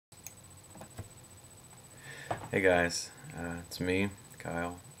Hey guys, it's me,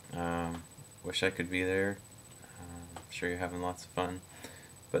 Kyle. Wish I could be there. I'm sure you're having lots of fun.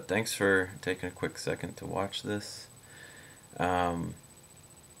 But thanks for taking a quick second to watch this. Um,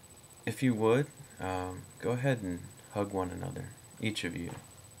 if you would, go ahead and hug one another. Each of you,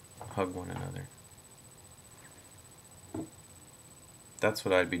 hug one another. That's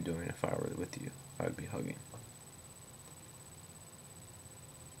what I'd be doing if I were with you. I'd be hugging.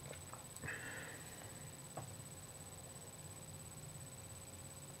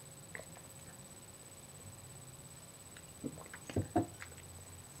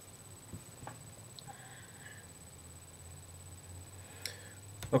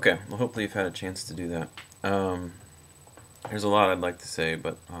 Okay, well, hopefully you've had a chance to do that. There's a lot I'd like to say,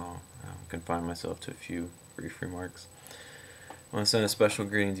 but I'll confine myself to a few brief remarks. I want to send a special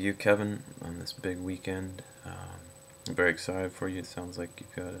greeting to you, Kevin, on this big weekend. I'm very excited for you. It sounds like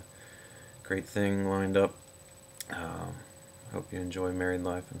you've got a great thing lined up. I hope you enjoy married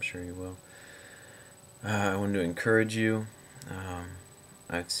life. I'm sure you will. I want to encourage you.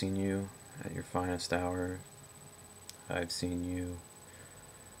 I've seen you at your finest hour. I've seen you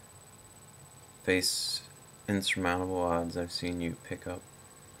face insurmountable odds. I've seen you pick up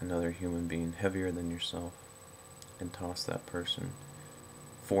another human being heavier than yourself and toss that person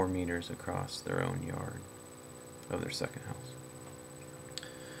 4 meters across their own yard of their second house.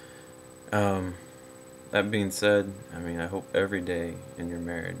 That being said, I hope every day in your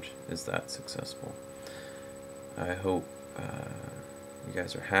marriage is that successful. I hope you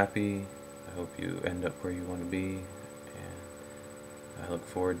guys are happy. I hope you end up where you want to be, and I look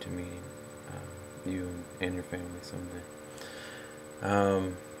forward to meeting you and your family someday.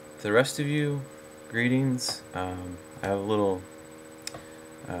 To the rest of you, greetings. I have a little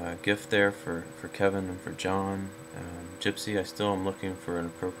gift there for Kevin and for John. Gypsy, I still am looking for an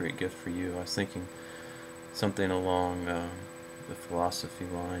appropriate gift for you. I was thinking something along the philosophy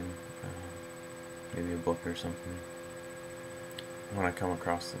line, maybe a book or something. When I come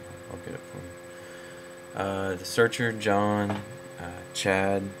across them, I'll get it for you. The Searcher, John,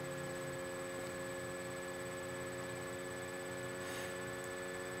 Chad.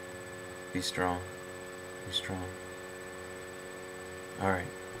 Be strong. Be strong. Alright,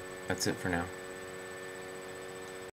 that's it for now.